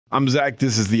I'm Zach.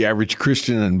 This is The Average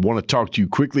Christian, and want to talk to you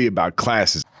quickly about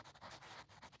classes.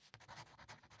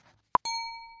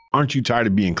 Aren't you tired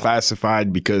of being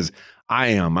classified? Because I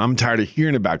am. I'm tired of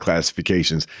hearing about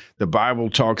classifications. The Bible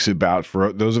talks about,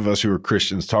 for those of us who are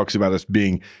Christians, talks about us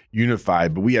being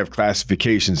unified, but we have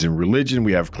classifications in religion.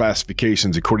 We have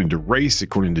classifications according to race,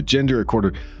 according to gender,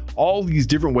 according to all these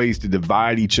different ways to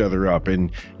divide each other up.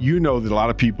 And you know that a lot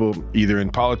of people, either in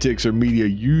politics or media,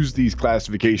 use these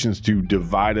classifications to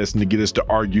divide us and to get us to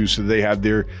argue, so they have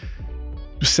their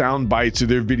sound bites or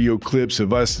their video clips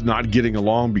of us not getting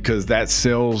along because that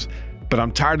sells. But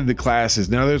I'm tired of the classes.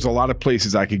 Now, there's a lot of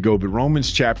places I could go, but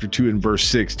Romans chapter 2 and verse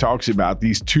 6 talks about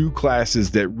these two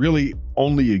classes that really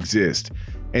only exist.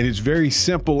 And it's very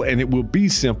simple, and it will be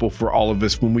simple for all of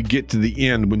us when we get to the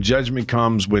end, when judgment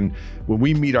comes, when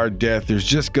we meet our death. There's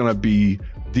just going to be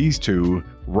these two,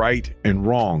 right and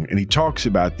wrong. And he talks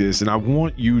about this, and I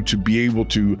want you to be able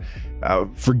to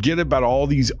forget about all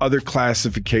these other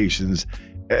classifications,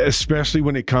 especially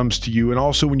when it comes to you, and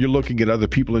also when you're looking at other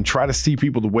people, and try to see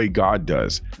people the way God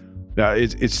does. Now,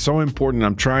 it's so important.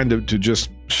 I'm trying to just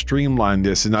streamline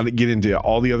this and not get into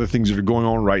all the other things that are going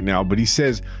on right now. But he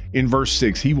says in verse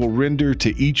 6, he will render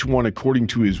to each one according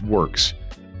to his works.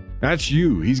 That's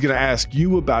you. He's going to ask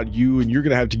you about you, and you're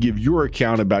going to have to give your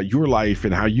account about your life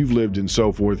and how you've lived and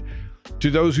so forth.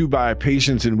 To those who by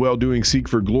patience and well-doing seek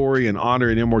for glory and honor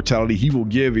and immortality, he will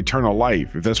give eternal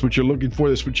life. If that's what you're looking for,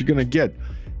 that's what you're going to get.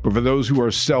 But for those who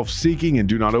are self-seeking and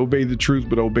do not obey the truth,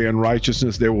 but obey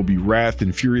unrighteousness, there will be wrath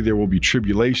and fury. There will be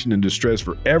tribulation and distress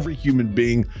for every human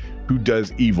being who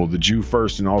does evil, the Jew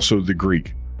first and also the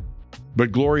Greek.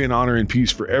 But glory and honor and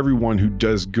peace for everyone who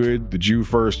does good, the Jew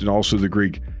first and also the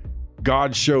Greek.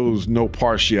 God shows no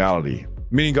partiality,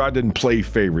 meaning God didn't play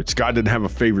favorites. God didn't have a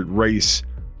favorite race,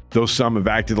 though some have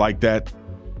acted like that.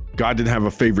 God didn't have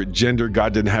a favorite gender.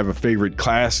 God didn't have a favorite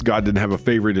class. God didn't have a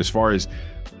favorite as far as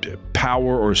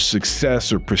power or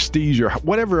success or prestige or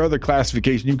whatever other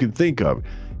classification you can think of.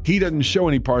 He doesn't show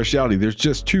any partiality. There's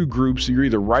just two groups. You're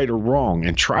either right or wrong,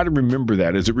 and try to remember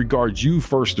that as it regards you.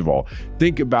 First of all,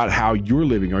 think about how you're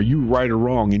living. Are you right or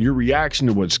wrong in your reaction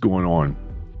to what's going on,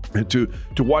 and to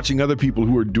watching other people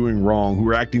who are doing wrong, who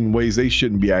are acting in ways they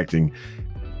shouldn't be acting?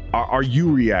 Are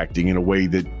you reacting in a way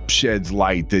that sheds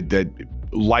light, that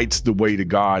lights the way to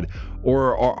God?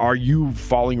 Or are you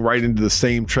falling right into the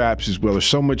same traps as well? There's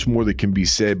so much more that can be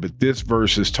said, but this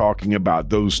verse is talking about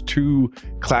those two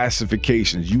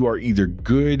classifications. You are either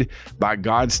good by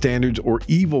God's standards or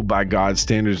evil by God's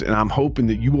standards, and I'm hoping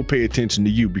that you will pay attention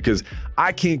to you, because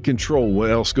I can't control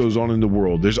what else goes on in the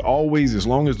world. There's always, as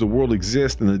long as the world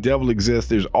exists and the devil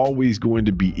exists, there's always going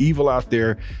to be evil out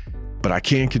there. But I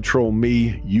can't control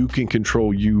me. You can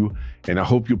control you. And I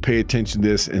hope you'll pay attention to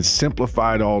this and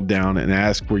simplify it all down and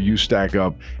ask where you stack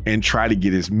up, and try to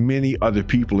get as many other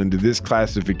people into this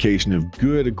classification of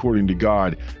good according to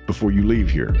God before you leave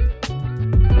here.